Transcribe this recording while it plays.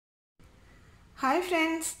Hi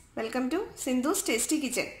friends, welcome to Sindhu's tasty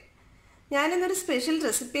kitchen. ഞാനിന്നൊരു special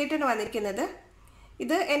recipe ആയിട്ടാണ് വന്നിരിക്കുന്നത്.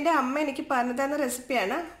 ഇത് എൻ്റെ അമ്മ എനിക്ക് പറഞ്ഞു തന്ന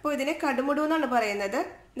റെസിപ്പിയാണ്. അപ്പോൾ ഇതിനെ കടുമുടു എന്നാണ് പറയുന്നത്.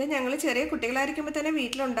 ഇത് ഞങ്ങൾ ചെറിയ കുട്ടികളായിരിക്കുമ്പോൾ തന്നെ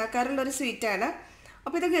വീട്ടിലുണ്ടാക്കാറുള്ളൊരു സ്വീറ്റാണ്.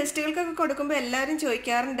 അപ്പോൾ ഇത് ഗസ്റ്റുകൾക്കൊക്കെ കൊടുക്കുമ്പോൾ എല്ലാവരും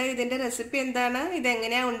ചോദിക്കാറുണ്ട് ഇതിൻ്റെ റെസിപ്പി എന്താണ്,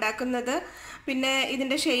 ഇതെങ്ങനെയാണ് ഉണ്ടാക്കുന്നത്, പിന്നെ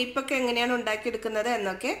ഇതിൻ്റെ ഷേപ്പൊക്കെ എങ്ങനെയാണ് ഉണ്ടാക്കിയെടുക്കുന്നത്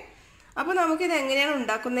എന്നൊക്കെ. അപ്പോൾ നമുക്കിത് എങ്ങനെയാണ്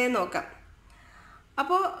ഉണ്ടാക്കുന്നതെന്ന് നോക്കാം.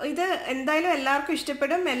 അപ്പോൾ ഇത് എന്തായാലും എല്ലാവർക്കും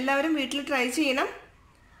ഇഷ്ടപ്പെടും, എല്ലാവരും വീട്ടിൽ ട്രൈ ചെയ്യണം.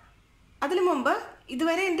 അതിനു മുമ്പ്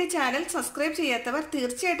ഇതുവരെ എൻ്റെ ചാനൽ സബ്സ്ക്രൈബ് ചെയ്യാത്തവർ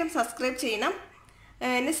തീർച്ചയായിട്ടും സബ്സ്ക്രൈബ് ചെയ്യണം,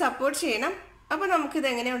 എന്നെ സപ്പോർട്ട് ചെയ്യണം. അപ്പോൾ നമുക്കിത്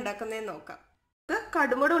എങ്ങനെയാണ് ഉണ്ടാക്കുന്നതെന്ന് നോക്കാം.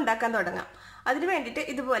 കടുമുട ഉണ്ടാക്കാൻ തുടങ്ങാം. അതിന് വേണ്ടിയിട്ട്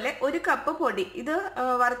ഇതുപോലെ ഒരു കപ്പ് പൊടി, ഇത്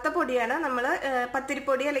വറുത്ത പൊടിയാണ്. നമ്മൾ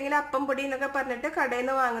പത്തിരിപ്പൊടി അല്ലെങ്കിൽ അപ്പം പൊടി എന്നൊക്കെ പറഞ്ഞിട്ട് കടയിൽ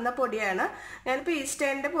നിന്ന് വാങ്ങുന്ന പൊടിയാണ്. ഞാനിപ്പോൾ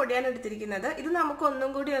ഈസ്റ്റേണിൻ്റെ പൊടിയാണ് എടുത്തിരിക്കുന്നത്. ഇത് നമുക്ക്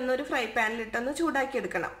ഒന്നും കൂടി ഒരു ഫ്രൈ പാനിലിട്ടൊന്ന് ചൂടാക്കി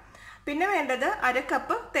എടുക്കണം. പിന്നെ വേണ്ടത് അര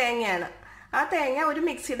കപ്പ് തേങ്ങയാണ്. ആ തേങ്ങ ഒരു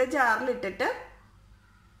മിക്സിയുടെ ജാറിലിട്ടിട്ട്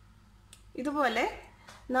ഇതുപോലെ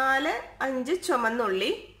 4-5 ചുമന്നുള്ളി,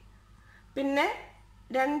 പിന്നെ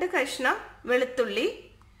 2 കഷ്ണം വെളുത്തുള്ളി,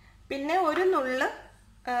 പിന്നെ ഒരു നുള്ള്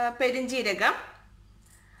പെരിഞ്ജീരകം,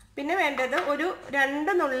 പിന്നെ വേണ്ടത് ഒരു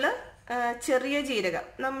 2 നുള്ള് ചെറിയ ജീരകം,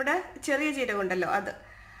 നമ്മുടെ ചെറിയ ജീരകം ഉണ്ടല്ലോ അത്.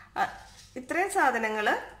 ഇത്രയും സാധനങ്ങൾ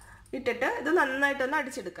ഇട്ടിട്ട് ഇത് നന്നായിട്ടൊന്ന്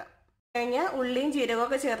അടിച്ചെടുക്കാം. തേങ്ങ, ഉള്ളിയും ജീരകവും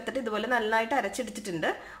ഒക്കെ ചേർത്തിട്ട് ഇതുപോലെ നന്നായിട്ട് അരച്ചെടുത്തിട്ടുണ്ട്.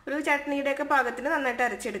 ഒരു ചട്നിയുടെയൊക്കെ പാകത്തിന് നന്നായിട്ട്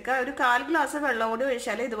അരച്ചെടുക്കുക. ഒരു 1/4 ഗ്ലാസ് വെള്ളം കൂടി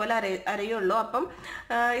ഒഴിച്ചാലേ ഇതുപോലെ അരയുള്ളൂ. അപ്പം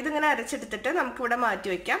ഇതിങ്ങനെ അരച്ചെടുത്തിട്ട് നമുക്കിവിടെ മാറ്റി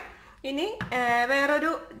വയ്ക്കാം. ഇനി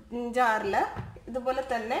വേറൊരു ജാറിൽ ഇതുപോലെ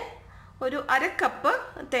തന്നെ ഒരു അര കപ്പ്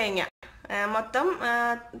തേങ്ങ, മൊത്തം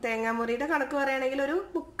തേങ്ങാമുറിയുടെ കണക്ക് പറയുകയാണെങ്കിൽ ഒരു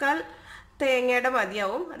 1/4 തേങ്ങയുടെ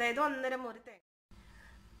മതിയാവും, അതായത് 1.5 മുറി തേങ്ങ.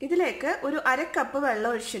 ഇതിലേക്ക് ഒരു അര കപ്പ് വെള്ളം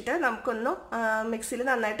ഒഴിച്ചിട്ട് നമുക്കൊന്ന് മിക്സിയിൽ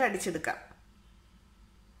നന്നായിട്ട് അടിച്ചെടുക്കാം.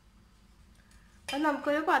 അത്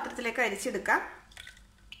നമുക്കൊരു പാത്രത്തിലേക്ക് അരിച്ചെടുക്കാം.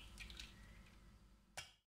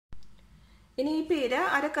 ഇനി ഈ പീര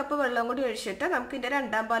അര കപ്പ് വെള്ളം കൂടി ഒഴിച്ചിട്ട് നമുക്ക് ഇതിൻ്റെ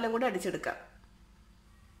 2ാം പാലും കൂടി അടിച്ചെടുക്കാം.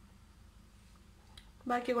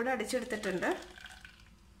 ബാക്കി കൂടെ അടിച്ചെടുത്തിട്ടുണ്ട്.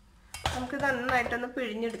 നമുക്ക് നന്നായിട്ടൊന്ന്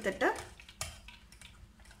പിഴിഞ്ഞെടുത്തിട്ട്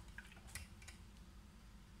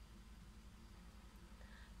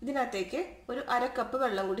ഇതിനകത്തേക്ക് ഒരു അര കപ്പ്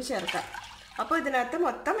വെള്ളം കൂടി ചേർക്കാം. അപ്പോൾ ഇതിനകത്ത്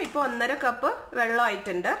മൊത്തം ഇപ്പോൾ 1.5 കപ്പ്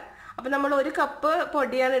വെള്ളമായിട്ടുണ്ട്. അപ്പോൾ നമ്മൾ 1 കപ്പ്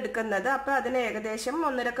പൊടിയാണ് എടുക്കുന്നത്. അപ്പോൾ അതിന് ഏകദേശം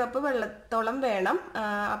 1.5 കപ്പ് വെള്ളത്തോളം വേണം.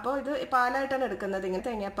 അപ്പോൾ ഇത് പാലായിട്ടാണ് എടുക്കുന്നത്, ഇങ്ങനെ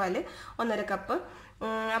തേങ്ങാപ്പാൽ 1.5 കപ്പ്.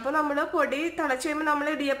 അപ്പോൾ നമ്മൾ പൊടി തിളച്ച് കഴിയുമ്പോൾ നമ്മൾ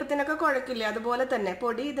ഇടിയപ്പത്തിനൊക്കെ കുഴക്കില്ലേ, അതുപോലെ തന്നെ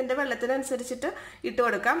പൊടി ഇതിൻ്റെ വെള്ളത്തിനനുസരിച്ചിട്ട് ഇട്ട്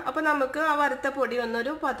കൊടുക്കാം. അപ്പോൾ നമുക്ക് ആ വറുത്ത പൊടി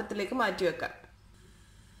ഒന്നൊരു പാത്രത്തിലേക്ക് മാറ്റി വെക്കാം.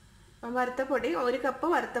 വറുത്ത പൊടി 1 കപ്പ്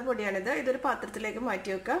വറുത്ത പൊടിയാണിത്. ഇതൊരു പാത്രത്തിലേക്ക് മാറ്റി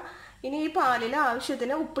വെക്കുക. ഇനി ഈ പാലിൽ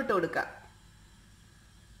ആവശ്യത്തിന് ഉപ്പിട്ട് കൊടുക്കുക.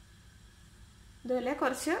 ഇതുപോലെ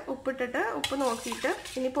കുറച്ച് ഉപ്പിട്ടിട്ട്, ഉപ്പ് നോക്കിയിട്ട്,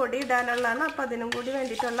 ഇനി പൊടി ഇടാനുള്ളതാണ്, അപ്പം അതിനും കൂടി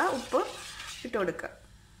വേണ്ടിയിട്ടുള്ള ഉപ്പ് ഇട്ട് കൊടുക്കുക.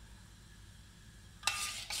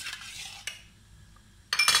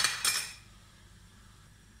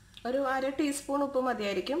 ഒരു 1/2 ടീസ്പൂൺ ഉപ്പ്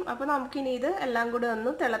മതിയായിരിക്കും. അപ്പോൾ നമുക്കിനി ഇത് എല്ലാം കൂടി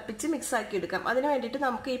ഒന്ന് തിളപ്പിച്ച് മിക്സ് ആക്കി എടുക്കാം. അതിന് വേണ്ടിയിട്ട്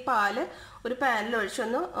നമുക്ക് ഈ പാല് ഒരു പാനിൽ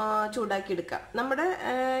ഒഴിച്ചൊന്ന് ചൂടാക്കി എടുക്കാം. നമ്മുടെ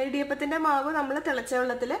ഇടിയപ്പത്തിൻ്റെ മാവ് നമ്മൾ തിളച്ച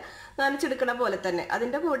വെള്ളത്തിൽ നനച്ചെടുക്കണ പോലെ തന്നെ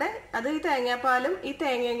അതിൻ്റെ കൂടെ അത് ഈ തേങ്ങാപ്പാലും ഈ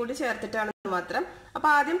തേങ്ങയും കൂടി ചേർത്തിട്ടാണ് മാത്രം. അപ്പോൾ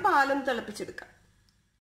ആദ്യം പാലൊന്ന് തിളപ്പിച്ചെടുക്കാം.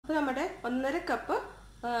 അപ്പോൾ നമ്മുടെ 1.5 കപ്പ്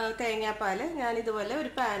തേങ്ങാപ്പാൽ ഞാനിതുപോലെ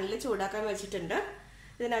ഒരു പാനിൽ ചൂടാക്കാൻ വെച്ചിട്ടുണ്ട്.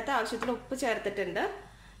 ഇതിനകത്ത് ആവശ്യത്തിന് ഉപ്പ് ചേർത്തിട്ടുണ്ട്.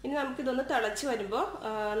 ഇനി നമുക്കിതൊന്ന് തിളച്ച് വരുമ്പോൾ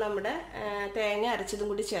നമ്മുടെ തേങ്ങ അരച്ചതും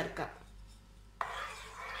കൂടി ചേർക്കാം.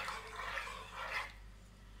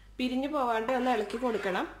 പിരിഞ്ഞു പോവാണ്ട് ഒന്ന് ഇളക്കി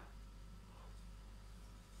കൊടുക്കണം.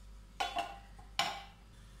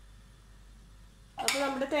 അപ്പോൾ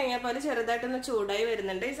നമ്മുടെ തേങ്ങാപ്പാൽ ചെറുതായിട്ടൊന്ന് ചൂടായി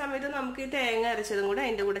വരുന്നുണ്ട്. ഈ സമയത്ത് നമുക്ക് ഈ തേങ്ങ അരച്ചതും കൂടി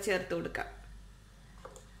അതിൻ്റെ കൂടെ ചേർത്ത് കൊടുക്കാം.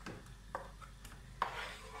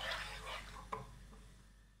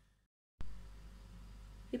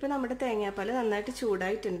 ഇപ്പോൾ നമ്മുടെ തേങ്ങാപ്പാൽ നന്നായിട്ട്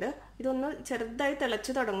ചൂടായിട്ടുണ്ട്. ഇതൊന്ന് ചെറുതായി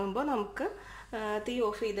തിളച്ച് തുടങ്ങുമ്പോൾ നമുക്ക് തീ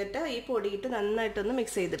ഓഫ് ചെയ്തിട്ട് ഈ പൊടിയിട്ട് നന്നായിട്ടൊന്ന്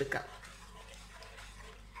മിക്സ് ചെയ്തെടുക്കാം.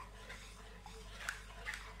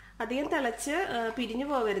 അധികം തിളച്ച് പിരിഞ്ഞു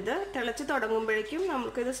പോകരുത്. തിളച്ച് തുടങ്ങുമ്പോഴേക്കും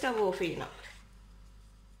നമുക്കിത് സ്റ്റവ് ഓഫ് ചെയ്യണം.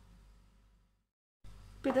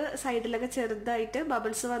 ഇപ്പം ഇത് സൈഡിലൊക്കെ ചെറുതായിട്ട്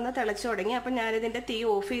ബബിൾസ് വന്ന് തിളച്ച് തുടങ്ങി. അപ്പം ഞാനിതിൻ്റെ തീ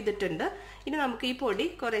ഓഫ് ചെയ്തിട്ടുണ്ട്. ഇനി നമുക്ക് ഈ പൊടി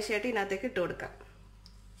കുറേശ്ശായിട്ട് ഇതിനകത്തേക്ക് ഇട്ട് കൊടുക്കാം.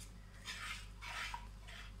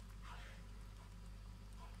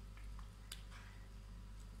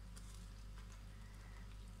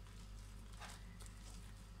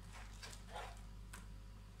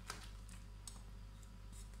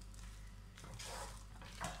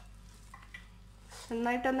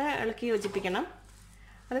 നന്നായിട്ടൊന്ന് ഇളക്കി യോജിപ്പിക്കണം.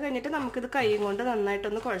 അത് കഴിഞ്ഞിട്ട് നമുക്കിത് കൈ കൊണ്ട്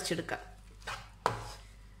നന്നായിട്ടൊന്ന് കുഴച്ചെടുക്കാം.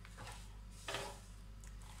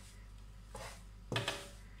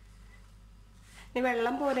 ഇനി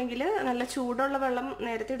വെള്ളം പോരെങ്കിൽ നല്ല ചൂടുള്ള വെള്ളം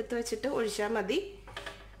നേരത്തെ എടുത്ത് വെച്ചിട്ട് ഒഴിച്ചാൽ മതി.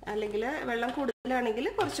 അല്ലെങ്കിൽ വെള്ളം കൂടുതലാണെങ്കിൽ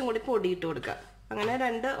കുറച്ചും കൂടി പൊടി ഇട്ട് കൊടുക്കുക. അങ്ങനെ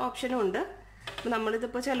 2 ഓപ്ഷനും ഉണ്ട്. അപ്പോൾ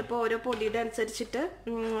നമ്മളിതിപ്പോൾ ചിലപ്പോൾ ഓരോ പൊടിയുടെ അനുസരിച്ചിട്ട്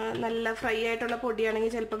നല്ല ഫ്രൈ ആയിട്ടുള്ള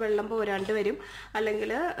പൊടിയാണെങ്കിൽ ചിലപ്പോൾ വെള്ളം പോരാണ്ട് വരും.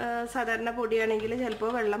 അല്ലെങ്കിൽ സാധാരണ പൊടിയാണെങ്കിൽ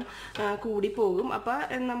ചിലപ്പോൾ വെള്ളം കൂടി പോകും. അപ്പോൾ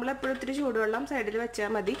നമ്മളെപ്പോഴും ഇത്തിരി ചൂടുവെള്ളം സൈഡിൽ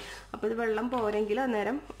വെച്ചാൽ മതി. അപ്പോൾ ഇത് വെള്ളം പോരെങ്കിൽ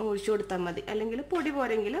അന്നേരം ഒഴിച്ചു കൊടുത്താൽ മതി. അല്ലെങ്കിൽ പൊടി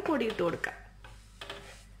പോരെങ്കിൽ പൊടി ഇട്ട് കൊടുക്കാം.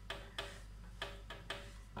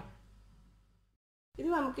 ഇത്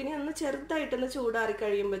നമുക്കിനി ഒന്ന് ചെറുതായിട്ടൊന്ന് ചൂടാറി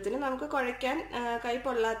കഴിയുമ്പോഴത്തേന് നമുക്ക് കുഴയ്ക്കാൻ കൈ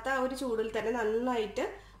പൊള്ളാത്ത ഒരു ചൂടിൽ തന്നെ നന്നായിട്ട്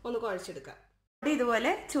ഒന്ന് കുഴച്ചെടുക്കാം.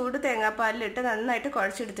 ഇതുപോലെ ചൂട് തേങ്ങാപ്പാലിലിട്ട് നന്നായിട്ട്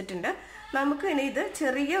കുഴച്ചെടുത്തിട്ടുണ്ട്. നമുക്ക് ഇനി ഇത്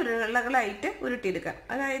ചെറിയ ഉരുളകളായിട്ട് ഉരുട്ടിയെടുക്കാം.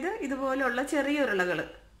 അതായത് ഇതുപോലുള്ള ചെറിയ ഉരുളകൾ,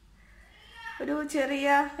 ഒരു ചെറിയ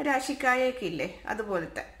രാശിക്കായൊക്കെ ഇല്ലേ,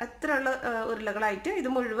 അതുപോലത്തെ അത്രയുള്ള ഉരുളകളായിട്ട് ഇത്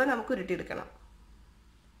മുഴുവൻ നമുക്ക് ഉരുട്ടിയെടുക്കണം.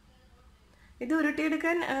 ഇത്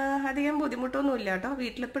ഉരുട്ടിയെടുക്കാൻ അധികം ബുദ്ധിമുട്ടൊന്നുമില്ല കേട്ടോ.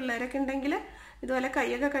 വീട്ടിലെ പിള്ളേരൊക്കെ ഉണ്ടെങ്കിൽ ഇതുപോലെ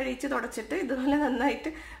കൈയൊക്കെ കഴിച്ച് തുടച്ചിട്ട് ഇതുപോലെ നന്നായിട്ട്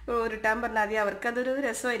ഉരുട്ടാൻ പറഞ്ഞാൽ മതി. അവർക്കതൊരു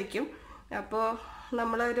രസമായിരിക്കും. അപ്പോൾ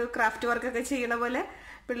നമ്മളൊരു ക്രാഫ്റ്റ് വർക്കൊക്കെ ചെയ്യണ പോലെ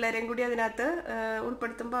പിള്ളേരെയും കൂടി അതിനകത്ത്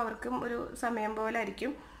ഉൾപ്പെടുത്തുമ്പോൾ അവർക്കും ഒരു സമയം പോലെ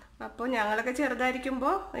ആയിരിക്കും. അപ്പോൾ ഞങ്ങളൊക്കെ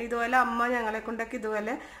ചെറുതായിരിക്കുമ്പോൾ ഇതുപോലെ അമ്മ ഞങ്ങളെ കൊണ്ടൊക്കെ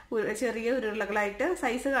ഇതുപോലെ ചെറിയ ഉരുളകളായിട്ട്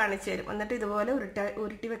സൈസ് കാണിച്ചു തരും. എന്നിട്ട് ഇതുപോലെ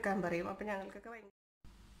ഉരുട്ടി വെക്കാൻ പറയും. അപ്പോൾ ഞങ്ങൾക്കൊക്കെ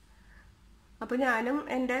അപ്പോൾ ഞാനും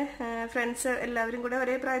എൻ്റെ ഫ്രണ്ട്സ് എല്ലാവരും കൂടെ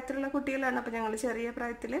ഒരേ പ്രായത്തിലുള്ള കുട്ടികളാണ്. അപ്പോൾ ഞങ്ങൾ ചെറിയ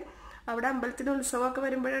പ്രായത്തിൽ അവിടെ അമ്പലത്തിൽ ഉത്സവമൊക്കെ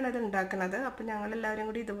വരുമ്പോഴാണ് ഇത് ഉണ്ടാക്കുന്നത്. അപ്പോൾ ഞങ്ങളെല്ലാവരും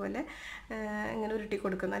കൂടി ഇതുപോലെ ഇങ്ങനെ ഉരുട്ടി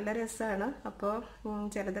കൊടുക്കും. നല്ല രസമാണ്. അപ്പോൾ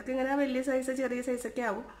ചിലതൊക്കെ ഇങ്ങനെ വലിയ സൈസ് ചെറിയ സൈസൊക്കെ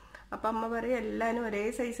ആവും. അപ്പം അമ്മ പറയും എല്ലാവരും ഒരേ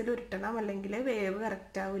സൈസിൽ ഉരുട്ടണം, അല്ലെങ്കിൽ വേവ്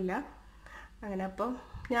കറക്റ്റ് ആവില്ല. അങ്ങനെ അപ്പം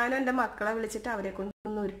ഞാനും എൻ്റെ മക്കളെ വിളിച്ചിട്ട് അവരെ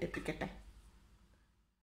കൊണ്ടൊന്ന് ഉരുട്ടിപ്പിക്കട്ടെ.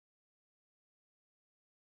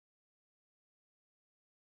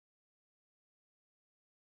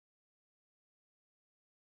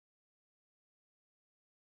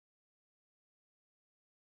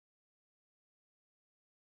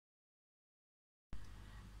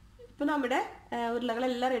 ഇപ്പോൾ നമ്മുടെ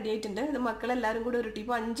ഉരുളകളെല്ലാം റെഡി ആയിട്ടുണ്ട്. ഇത് മക്കളെല്ലാവരും കൂടി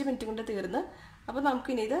ഉരുട്ടിപ്പോൾ 5 മിനിറ്റ് കൊണ്ട് തീർന്ന്. അപ്പോൾ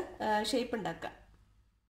നമുക്കിനി ഇത് ഷേപ്പ് ഉണ്ടാക്കാം.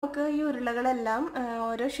 നമുക്ക് ഈ ഉരുളകളെല്ലാം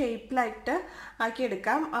ഓരോ ഷേപ്പിലായിട്ട്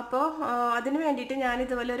ആക്കിയെടുക്കാം. അപ്പോൾ അതിന് വേണ്ടിയിട്ട് ഞാൻ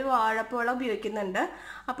ഇതുപോലെ ഒരു വാഴപ്പോള ഉപയോഗിക്കുന്നുണ്ട്.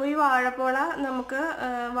 അപ്പോൾ ഈ വാഴപ്പോള നമുക്ക്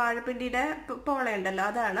വാഴപ്പിണ്ടിയുടെ പോളയുണ്ടല്ലോ,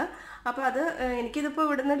 അതാണ്. അപ്പോൾ അത് എനിക്കിതിപ്പോൾ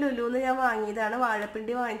ഇവിടുന്ന് ലുലുന്ന് ഞാൻ വാങ്ങിയതാണ്.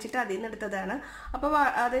 വാഴപ്പിണ്ടി വാങ്ങിച്ചിട്ട് അതിൽ നിന്ന് എടുത്തതാണ്. അപ്പോൾ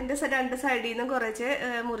അതിൻ്റെ 2 സൈഡിൽ നിന്നും കുറച്ച്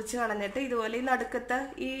മുറിച്ച് കളഞ്ഞിട്ട് ഇതുപോലെ ഈ നടുക്കത്തെ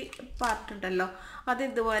ഈ പാർട്ടുണ്ടല്ലോ അത്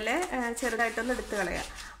ഇതുപോലെ ചെറുതായിട്ടൊന്ന് എടുത്ത് കളയാം.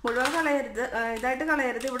 മുഴുവൻ കളയരുത്, ഇതായിട്ട്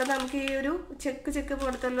കളയരുത്. ഇവിടെ നമുക്ക് ഈ ഒരു ചെക്ക്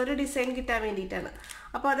പോലത്തുള്ളൊരു ഡിസൈൻ കിട്ടാൻ വേണ്ടിയിട്ടാണ്.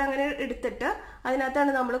 അപ്പോൾ അതങ്ങനെ എടുത്തിട്ട്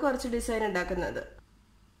അതിനകത്താണ് നമ്മൾ കുറച്ച് ഡിസൈൻ ഉണ്ടാക്കുന്നത്.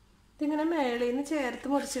 ഇതിങ്ങനെ മേളിൽ നിന്ന് ചേർത്ത്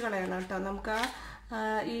മുറിച്ച് കളയണം കേട്ടോ. നമുക്ക്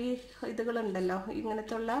ഈ ഇതുകളുണ്ടല്ലോ,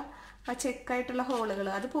 ഇങ്ങനത്തെ ഉള്ള ആ ചെക്കായിട്ടുള്ള ഹോളുകൾ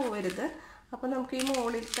അത് പോവരുത്. അപ്പോൾ നമുക്ക് ഈ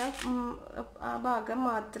മുകളിലത്തെ ആ ഭാഗം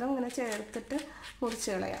മാത്രം ഇങ്ങനെ ചേർത്തിട്ട് മുറിച്ച്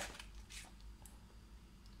കളയാം.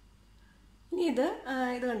 ഇനി ഇത്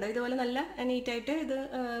കണ്ടോ, ഇതുപോലെ നല്ല നീറ്റായിട്ട് ഇത്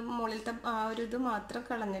മുകളിലത്തെ ആ ഒരു ഇത് മാത്രം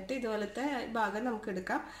കളഞ്ഞിട്ട് ഇതുപോലത്തെ ഭാഗം നമുക്ക്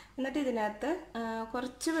എടുക്കാം. എന്നിട്ട് ഇതിനകത്ത്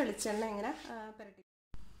കുറച്ച് വെളിച്ചെണ്ണ ഇങ്ങനെ പുരട്ടി.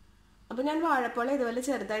 അപ്പോൾ ഞാൻ വാഴപ്പോള ഇതുപോലെ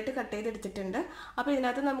ചെറുതായിട്ട് കട്ട് ചെയ്തെടുത്തിട്ടുണ്ട്. അപ്പോൾ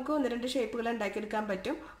ഇതിനകത്ത് നമുക്ക് 1-2 ഷേപ്പുകൾ ഉണ്ടാക്കിയെടുക്കാൻ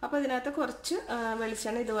പറ്റും. അപ്പോൾ ഇതിനകത്ത് കുറച്ച്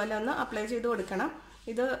വെളിച്ചെണ്ണ ഇതുപോലെ ഒന്ന് അപ്ലൈ ചെയ്ത് കൊടുക്കണം.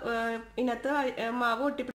 ഇത് ഇതിനകത്ത് മാവ്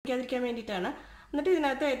ഒട്ടിപ്പിടിക്കാതിരിക്കാൻ വേണ്ടിയിട്ടാണ്. എന്നിട്ട്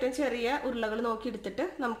ഇതിനകത്ത് ഏറ്റവും ചെറിയ ഉരുളകൾ നോക്കി എടുത്തിട്ട്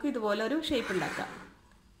നമുക്ക് ഇതുപോലെ ഒരു ഷേപ്പ് ഉണ്ടാക്കാം.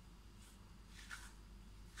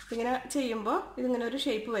 ഇങ്ങനെ ചെയ്യുമ്പോൾ ഇതിങ്ങനെ ഒരു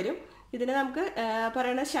ഷേപ്പ് വരും. ഇതിനെ നമുക്ക്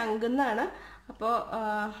പറയണ ശംഖെന്നാണ്. അപ്പോൾ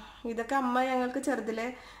ഇതൊക്കെ അമ്മ ഞങ്ങൾക്ക് ചെറുതിലെ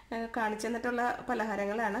കാണിച്ചു തന്നിട്ടുള്ള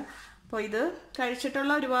പലഹാരങ്ങളാണ്. അപ്പോൾ ഇത്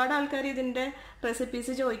കഴിച്ചിട്ടുള്ള ഒരുപാട് ആൾക്കാർ ഇതിൻ്റെ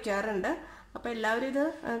റെസിപ്പീസ് ചോദിക്കാറുണ്ട്. അപ്പോൾ എല്ലാവരും ഇത്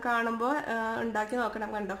കാണുമ്പോൾ ഉണ്ടാക്കി നോക്കണം.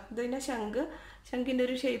 കണ്ടോ, ഇതിൻ്റെ ശംഖിൻ്റെ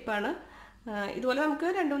ഒരു ഷേപ്പാണ്. ഇതുപോലെ നമുക്ക്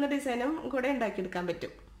 2-3 ഡിസൈനും കൂടെ ഉണ്ടാക്കിയെടുക്കാൻ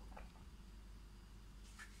പറ്റും.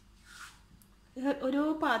 ഒരു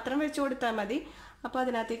പാത്രം വെച്ച് കൊടുത്താൽ മതി. അപ്പോൾ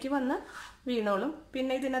അതിനകത്തേക്ക് വന്ന് വീണോളും.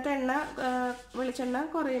 പിന്നെ ഇതിനകത്ത് വെളിച്ചെണ്ണ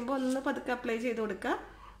കുറയുമ്പോൾ ഒന്ന് പതുക്കെ അപ്ലൈ ചെയ്ത് കൊടുക്കുക.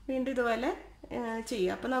 വീണ്ടും ഇതുപോലെ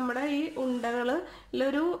ചെയ്യുക. അപ്പോൾ നമ്മുടെ ഈ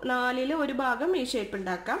ഉണ്ടകളിലൊരു 4-ൽ 1 ഭാഗം ഈ ഷേപ്പ്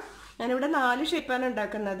ഉണ്ടാക്കാം. ഞാനിവിടെ 4 ഷേപ്പാണ്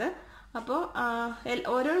ഉണ്ടാക്കുന്നത്. അപ്പോൾ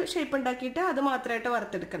ഓരോ ഷേപ്പ് ഉണ്ടാക്കിയിട്ട് അത് മാത്രമായിട്ട്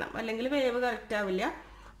വറുത്തെടുക്കണം, അല്ലെങ്കിൽ വേവ് കറക്റ്റ് ആവില്ല.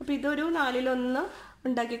 അപ്പോൾ ഇതൊരു 4-ൽ 1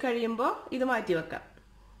 ഉണ്ടാക്കി കഴിയുമ്പോൾ ഇത് മാറ്റി വെക്കാം.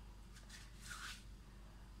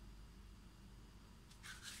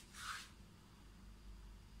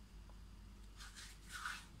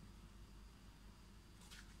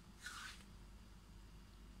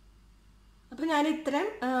 അപ്പോൾ ഞാൻ ഇത്രയും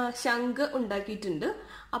ശംഖ് ഉണ്ടാക്കിയിട്ടുണ്ട്.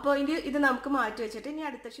 അപ്പോൾ ഇത് നമുക്ക് മാറ്റി വെച്ചിട്ട് ഇനി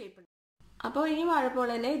അടുത്ത ഷേപ്പ്. അപ്പോൾ ഈ വാഴപ്പോള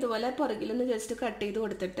തന്നെ ഇതുപോലെ പുറകിലൊന്ന് ജസ്റ്റ് കട്ട് ചെയ്ത്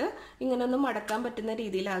കൊടുത്തിട്ട് ഇങ്ങനെ ഒന്ന് മടക്കാൻ പറ്റുന്ന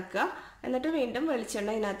രീതിയിലാക്കുക. എന്നിട്ട് വീണ്ടും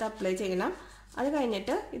വെളിച്ചെണ്ണ ഇതിനകത്ത് അപ്ലൈ ചെയ്യണം. അത്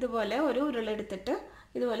കഴിഞ്ഞിട്ട് ഇതുപോലെ ഒരു ഉരുളെടുത്തിട്ട്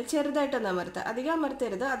ഇതുപോലെ ചെറുതായിട്ടൊന്ന് അമർത്തുക. അധികം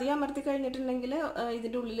അമർത്തരുത്. അധികം അമർത്തി കഴിഞ്ഞിട്ടുണ്ടെങ്കിൽ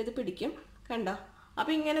ഇതിൻ്റെ ഉള്ളിൽ ഇത് പിടിക്കും. കണ്ടോ?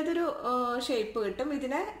 അപ്പം ഇങ്ങനത്തെ ഒരു ഷേപ്പ് കിട്ടും.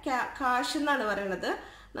 ഇതിനെ കാഷ് എന്നാണ് പറയണത്.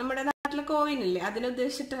 നമ്മുടെ നാട്ടിലെ കോയിൻ ഇല്ലേ,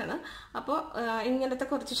 അതിനുദ്ദേശിച്ചിട്ടാണ്. അപ്പോൾ ഇങ്ങനത്തെ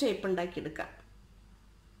കുറച്ച് ഷേപ്പ് ഉണ്ടാക്കിയെടുക്കാം.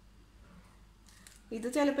 ഇത്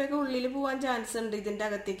ചിലപ്പോഴൊക്കെ ഉള്ളിൽ പോകാൻ ചാൻസ് ഉണ്ട് ഇതിൻ്റെ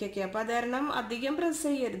അകത്തേക്കൊക്കെ. അപ്പോൾ അത് കാരണം അധികം പ്രസ്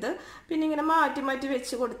ചെയ്യരുത്. പിന്നെ ഇങ്ങനെ മാറ്റി മാറ്റി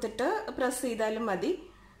വെച്ച് കൊടുത്തിട്ട് പ്രസ് ചെയ്താലും മതി.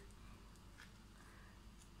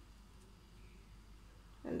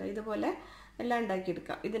 ഇതുപോലെ എല്ലാം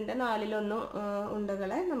ഉണ്ടാക്കിയെടുക്കാം. ഇതിൻ്റെ 4-1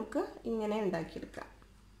 ഉണ്ടകളെ നമുക്ക് ഇങ്ങനെ ഉണ്ടാക്കിയെടുക്കാം.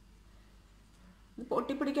 ഇത്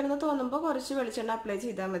പൊട്ടിപ്പിടിക്കണമെന്ന് തോന്നുമ്പോൾ കുറച്ച് വെളിച്ചെണ്ണ അപ്ലൈ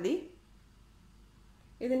ചെയ്താൽ മതി.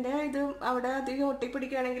 ഇതിൻ്റെ ഇത് അവിടെ അധികം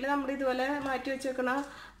ഒട്ടിപ്പിടിക്കുകയാണെങ്കിൽ നമ്മൾ ഇതുപോലെ മാറ്റി വെച്ച് വെക്കണ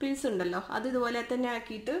പീസ് ഉണ്ടല്ലോ, അത് ഇതുപോലെ തന്നെ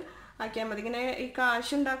ആക്കിയാൽ മതി. ഇങ്ങനെ ഈ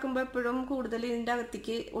കാശ് ഉണ്ടാക്കുമ്പോൾ എപ്പോഴും കൂടുതൽ ഇതിൻ്റെ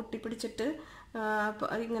അകത്തേക്ക് ഒട്ടിപ്പിടിച്ചിട്ട്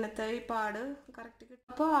ഇങ്ങനത്തെ ഈ പാട് കറക്റ്റ് കിട്ടും.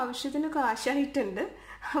 അപ്പോൾ ആവശ്യത്തിന് കാശായിട്ടുണ്ട്.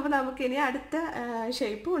 അപ്പോൾ നമുക്കിനി അടുത്ത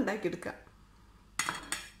ഷേപ്പ് ഉണ്ടാക്കിയെടുക്കാം.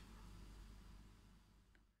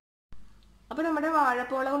 അപ്പോൾ നമ്മുടെ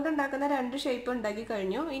വാഴപ്പോള കൊണ്ട് ഉണ്ടാക്കുന്ന 2 ഷേപ്പ് ഉണ്ടാക്കി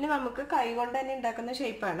കഴിഞ്ഞു. ഇനി നമുക്ക് കൈ കൊണ്ട് തന്നെ ഉണ്ടാക്കുന്ന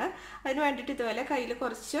ഷേപ്പാണ്. അതിന് വേണ്ടിയിട്ട് ഇതുപോലെ കയ്യിൽ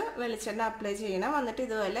കുറച്ച് വെളിച്ചെണ്ണ അപ്ലൈ ചെയ്യണം. എന്നിട്ട്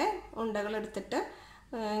ഇതുപോലെ ഉണ്ടകൾ എടുത്തിട്ട്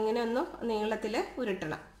ഇങ്ങനെ ഒന്ന് നീളത്തിൽ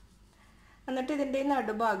ഉരുട്ടണം. എന്നിട്ട് ഇതിൻ്റെ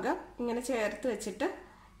നടുഭാഗം ഇങ്ങനെ ചേർത്ത് വെച്ചിട്ട്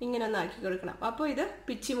ഇങ്ങനെ ഒന്ന് ആക്കി കൊടുക്കണം. അപ്പോൾ ഇത്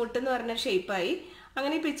പിച്ചിമുട്ട് എന്ന് പറഞ്ഞ ഷേപ്പായി.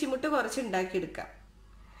 അങ്ങനെ ഈ പിച്ചിമുട്ട് കുറച്ച് ഉണ്ടാക്കിയെടുക്കാം.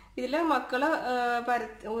 ഇതിൽ മക്കൾ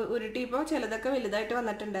ഉരുട്ടിയപ്പോൾ ചിലതൊക്കെ വലുതായിട്ട്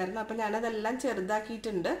വന്നിട്ടുണ്ടായിരുന്നു. അപ്പോൾ ഞാനതെല്ലാം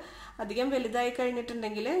ചെറുതാക്കിയിട്ടുണ്ട്. അധികം വലുതായി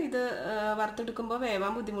കഴിഞ്ഞിട്ടുണ്ടെങ്കിൽ ഇത് വറുത്തെടുക്കുമ്പോൾ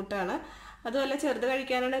വേവാൻ ബുദ്ധിമുട്ടാണ്. അതുപോലെ ചെറുത്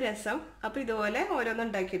കഴിക്കാനാണ് രസം. അപ്പോൾ ഇതുപോലെ ഓരോന്നും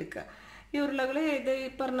ഉണ്ടാക്കിയെടുക്കുക. ഈ ഉരുളകൾ ഈ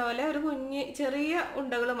പറഞ്ഞ പോലെ ഒരു ചെറിയ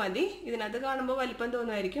ഉണ്ടകൾ മതി. ഇതിനകത്ത് കാണുമ്പോൾ വലിപ്പം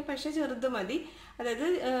തോന്നുമായിരിക്കും, പക്ഷെ ചെറുത് മതി. അതായത്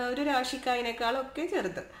ഒരു രാശിക്കായനേക്കാളൊക്കെ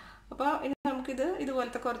ചെറുത്. അപ്പോൾ ഇനി നമുക്കിത്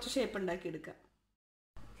ഇതുപോലത്തെ കുറച്ച് ഷേപ്പ് ഉണ്ടാക്കിയെടുക്കാം.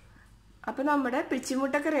 അപ്പോൾ നമ്മുടെ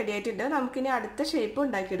പിച്ചിമുട്ടൊക്കെ റെഡി ആയിട്ടുണ്ട്. നമുക്കിനി അടുത്ത ഷേപ്പ്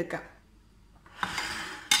ഉണ്ടാക്കിയെടുക്കാം.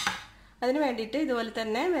 അതിന് വേണ്ടിയിട്ട് ഇതുപോലെ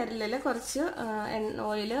തന്നെ വിരലിൽ കുറച്ച്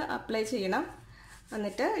ഓയിൽ അപ്ലൈ ചെയ്യണം.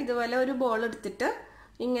 എന്നിട്ട് ഇതുപോലെ ഒരു ബോൾ എടുത്തിട്ട്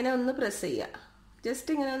ഇങ്ങനെ ഒന്ന് പ്രസ് ചെയ്യുക.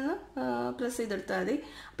 ജസ്റ്റ് ഇങ്ങനെ ഒന്ന് പ്രസ് ചെയ്തെടുത്താൽ മതി.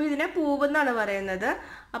 അപ്പോൾ ഇതിനെ പൂവെന്നാണ് പറയുന്നത്.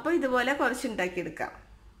 അപ്പോൾ ഇതുപോലെ കുറച്ച് ഉണ്ടാക്കിയെടുക്കാം.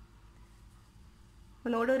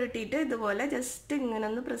 ഒന്നുകൂടെ ഉരുട്ടിയിട്ട് ഇതുപോലെ ജസ്റ്റ് ഇങ്ങനെ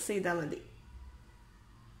ഒന്ന് പ്രസ് ചെയ്താൽ മതി.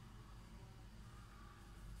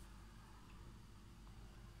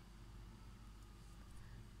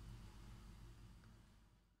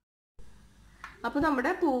 അപ്പോൾ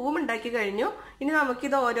നമ്മുടെ പൂവും ഉണ്ടാക്കി കഴിഞ്ഞു. ഇനി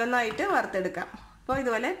നമുക്കിത് ഓരോന്നായിട്ട് വറുത്തെടുക്കാം. അപ്പോൾ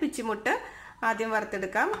ഇതുപോലെ പിച്ചിമുട്ട് ആദ്യം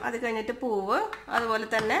വറുത്തെടുക്കാം. അത് കഴിഞ്ഞിട്ട് പൂവ്, അതുപോലെ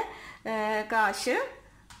തന്നെ കാശ്,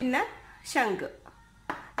 പിന്നെ ശംഖ്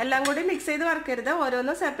എല്ലാം കൂടി മിക്സ് ചെയ്ത് വറുക്കരുത്.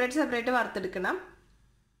 ഓരോന്നും സെപ്പറേറ്റ് വറുത്തെടുക്കണം.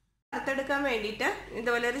 വറുത്തെടുക്കാൻ വേണ്ടിയിട്ട്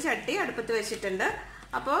ഇതുപോലെ ഒരു ചട്ടി അടുപ്പത്ത് വെച്ചിട്ടുണ്ട്.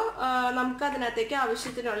 അപ്പോൾ നമുക്ക് അതിനകത്തേക്ക്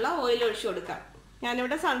ആവശ്യത്തിനുള്ള ഓയിൽ ഒഴിച്ചു കൊടുക്കാം.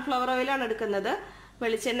 ഞാനിവിടെ സൺഫ്ലവർ ഓയിലാണ് എടുക്കുന്നത്.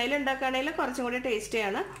 വെളിച്ചെണ്ണയിൽ ഉണ്ടാക്കുകയാണെങ്കിൽ കുറച്ചും കൂടി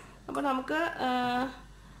ടേസ്റ്റിയാണ്. അപ്പോൾ നമുക്ക്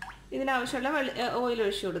ഇതിനാവശ്യമുള്ള ഓയിൽ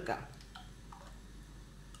ഒഴിച്ചു കൊടുക്കാം.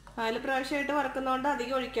 4 പ്രാവശ്യമായിട്ട് വറുക്കുന്നതുകൊണ്ട്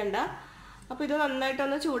അധികം ഒഴിക്കണ്ട. അപ്പോൾ ഇത്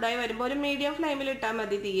നന്നായിട്ടൊന്ന് ചൂടായി വരുമ്പോൾ ഒരു മീഡിയം ഫ്ലെയിമിൽ ഇട്ടാൽ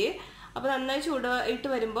മതി തീയെ. അപ്പോൾ നന്നായി ചൂടായിട്ട്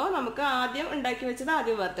വരുമ്പോൾ നമുക്ക് ആദ്യം ഉണ്ടാക്കി വെച്ചത്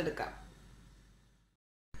ആദ്യം വറുത്തെടുക്കാം.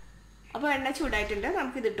 അപ്പോൾ എണ്ണ ചൂടായിട്ടുണ്ട്.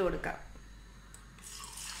 നമുക്കിതിട്ട് കൊടുക്കാം.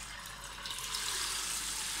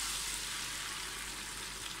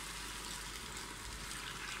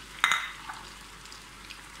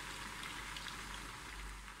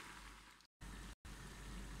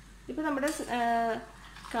 ഇപ്പോൾ നമ്മുടെ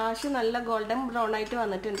കാശ് നല്ല ഗോൾഡൻ ബ്രൗൺ ആയിട്ട്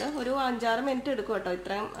വന്നിട്ടുണ്ട്. ഒരു 5-6 മിനിറ്റ് എടുക്കും കേട്ടോ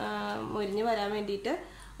ഇത്രയും മുരിഞ്ഞ് വരാൻ വേണ്ടിയിട്ട്.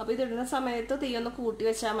 അപ്പോൾ ഇതിടുന്ന സമയത്ത് തീ ഒന്ന് കൂട്ടി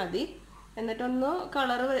വെച്ചാൽ മതി. എന്നിട്ടൊന്ന്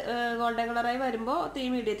ഗോൾഡൻ കളറായി വരുമ്പോൾ തീ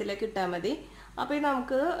മീഡിയത്തിലേക്ക് ഇട്ടാൽ മതി. അപ്പോൾ ഇത്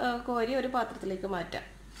നമുക്ക് കോരി ഒരു പാത്രത്തിലേക്ക് മാറ്റാം.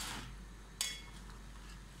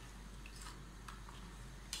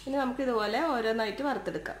 ഇനി നമുക്കിതുപോലെ ഓരോന്നായിട്ട്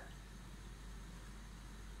വറുത്തെടുക്കാം.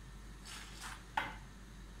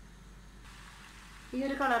 ഈ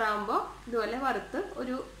ഒരു കളറാകുമ്പോൾ ഇതുപോലെ വറുത്ത്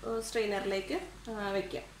ഒരു സ്ട്രെയിനറിലേക്ക്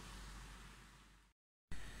വെക്കാം.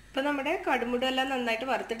 ഇപ്പോൾ നമ്മുടെ കടുമുട എല്ലാം നന്നായിട്ട്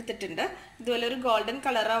വറുത്തെടുത്തിട്ടുണ്ട്. ഇതുപോലെ ഒരു ഗോൾഡൻ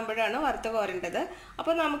കളറാകുമ്പോഴാണ് വറുത്ത് കോരേണ്ടത്.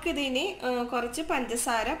 അപ്പോൾ നമുക്കിതിനി കുറച്ച്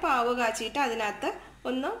പഞ്ചസാര പാവ് കാച്ചിയിട്ട് അതിനകത്ത്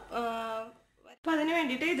ഒന്ന് അപ്പോൾ അതിന്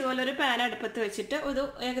വേണ്ടിയിട്ട് ഇതുപോലെ ഒരു പാൻ അടുപ്പത്ത് വെച്ചിട്ട്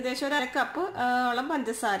ഏകദേശം ഒരു 1/2 കപ്പ് ഓളം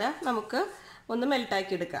പഞ്ചസാര നമുക്ക് ഒന്ന്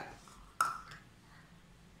മെൽട്ടാക്കി എടുക്കാം.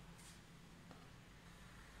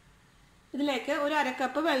 ഇതിലേക്ക് ഒരു 1/2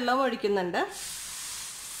 കപ്പ് വെള്ളം ഒഴിക്കുന്നുണ്ട്.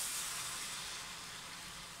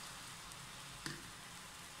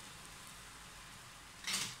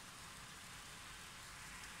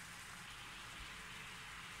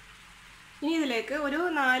 ഇനി ഇതിലേക്ക് ഒരു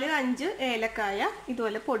 4-5 ഏലക്കായ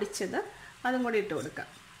ഇതുപോലെ പൊടിച്ചത് അതും കൂടി ഇട്ട് കൊടുക്കാം.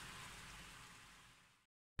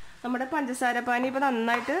 നമ്മുടെ പഞ്ചസാര പാനി ഇപ്പോൾ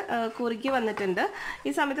നന്നായിട്ട് കുറുക്കി വന്നിട്ടുണ്ട്.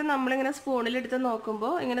 ഈ സമയത്ത് നമ്മളിങ്ങനെ സ്പൂണിലെടുത്ത്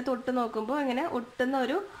നോക്കുമ്പോൾ, ഇങ്ങനെ തൊട്ട് നോക്കുമ്പോൾ ഇങ്ങനെ ഒട്ടുന്ന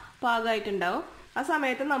ഒരു പാകമായിട്ടുണ്ടാവും. ആ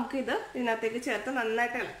സമയത്ത് നമുക്കിത് ഇതിനകത്തേക്ക് ചേർത്ത്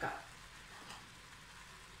നന്നായിട്ട് ഇളക്കാം.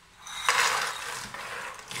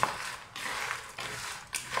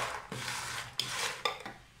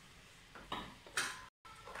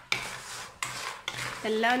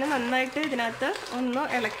 എല്ലാവരും നന്നായിട്ട് ഇതിനകത്ത് ഒന്ന്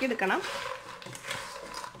ഇളക്കിയെടുക്കണം.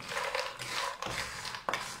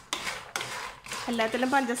 എല്ലാത്തിലും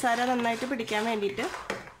പഞ്ചസാര നന്നായിട്ട് പിടിക്കാൻ വേണ്ടിയിട്ട്.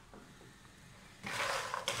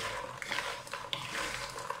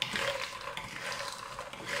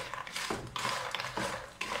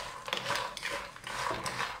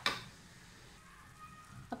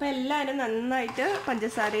 അപ്പോൾ എല്ലാവരും നന്നായിട്ട്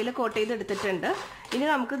പഞ്ചസാരയിൽ കോട്ട് ചെയ്തെടുത്തിട്ടുണ്ട്. ഇനി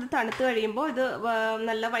നമുക്കിത് തണുത്ത് കഴിയുമ്പോൾ ഇത്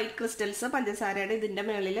നല്ല വൈറ്റ് ക്രിസ്റ്റൽസ് പഞ്ചസാരയുടെ ഇതിൻ്റെ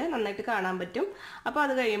മുകളിൽ നന്നായിട്ട് കാണാൻ പറ്റും. അപ്പോൾ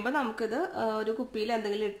അത് കഴിയുമ്പോൾ നമുക്കിത് ഒരു കുപ്പിയിൽ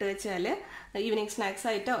എന്തെങ്കിലും ഇട്ട് വെച്ചാൽ ഈവനിങ് സ്നാക്സ്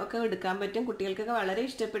ആയിട്ടോ ഒക്കെ എടുക്കാൻ പറ്റും. കുട്ടികൾക്കൊക്കെ വളരെ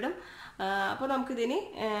ഇഷ്ടപ്പെടും. അപ്പോൾ നമുക്കിതിനി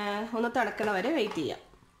ഒന്ന് തണുക്കണ വരെ വെയിറ്റ് ചെയ്യാം.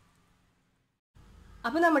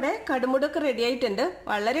 അപ്പോൾ നമ്മുടെ കടുമുടൊക്കെ റെഡി ആയിട്ടുണ്ട്.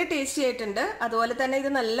 വളരെ ടേസ്റ്റി ആയിട്ടുണ്ട്. അതുപോലെ തന്നെ ഇത്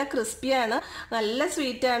നല്ല ക്രിസ്പിയാണ്, നല്ല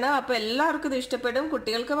സ്വീറ്റാണ്. അപ്പോൾ എല്ലാവർക്കും ഇത് ഇഷ്ടപ്പെടും.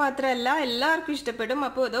 കുട്ടികൾക്ക് മാത്രമല്ല എല്ലാവർക്കും ഇഷ്ടപ്പെടും.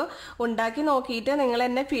 അപ്പോൾ ഇത് ഉണ്ടാക്കി നോക്കിയിട്ട് നിങ്ങൾ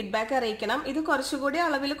എന്നെ ഫീഡ്ബാക്ക് അറിയിക്കണം. ഇത് കുറച്ചുകൂടി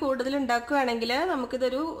അളവിൽ കൂടുതൽ ഉണ്ടാക്കുകയാണെങ്കിൽ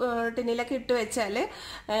നമുക്കിതൊരു ടിന്നിലൊക്കെ ഇട്ട് വെച്ചാൽ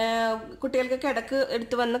കുട്ടികൾക്കൊക്കെ ഇടക്ക്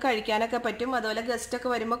എടുത്തു വന്ന് കഴിക്കാനൊക്കെ പറ്റും. അതുപോലെ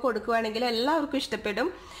ഗസ്റ്റൊക്കെ വരുമ്പോൾ കൊടുക്കുകയാണെങ്കിൽ എല്ലാവർക്കും ഇഷ്ടപ്പെടും.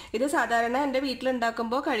 ഇത് സാധാരണ എൻ്റെ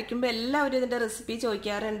വീട്ടിലുണ്ടാക്കുമ്പോൾ കഴിക്കുമ്പോൾ എല്ലാവരും ഇതിൻ്റെ റെസിപ്പി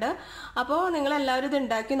ചോദിക്കാറുണ്ട്. അപ്പോൾ നിങ്ങളെല്ലാവരും ഇത്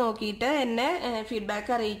ഉണ്ടാക്കി നോക്കിയിട്ട് എന്നെ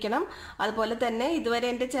ഫീഡ്ബാക്ക് അറിയിക്കണം. അതുപോലെ തന്നെ ഇതുവരെ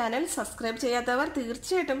എൻ്റെ ചാനൽ സബ്സ്ക്രൈബ് ചെയ്യാത്തവർ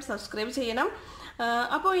തീർച്ചയായിട്ടും സബ്സ്ക്രൈബ് ചെയ്യണം.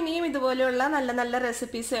 അപ്പോൾ ഇനിയും ഇതുപോലെയുള്ള നല്ല നല്ല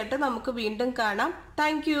റെസിപ്പീസ് ആയിട്ട് നമുക്ക് വീണ്ടും കാണാം.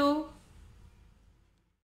 താങ്ക്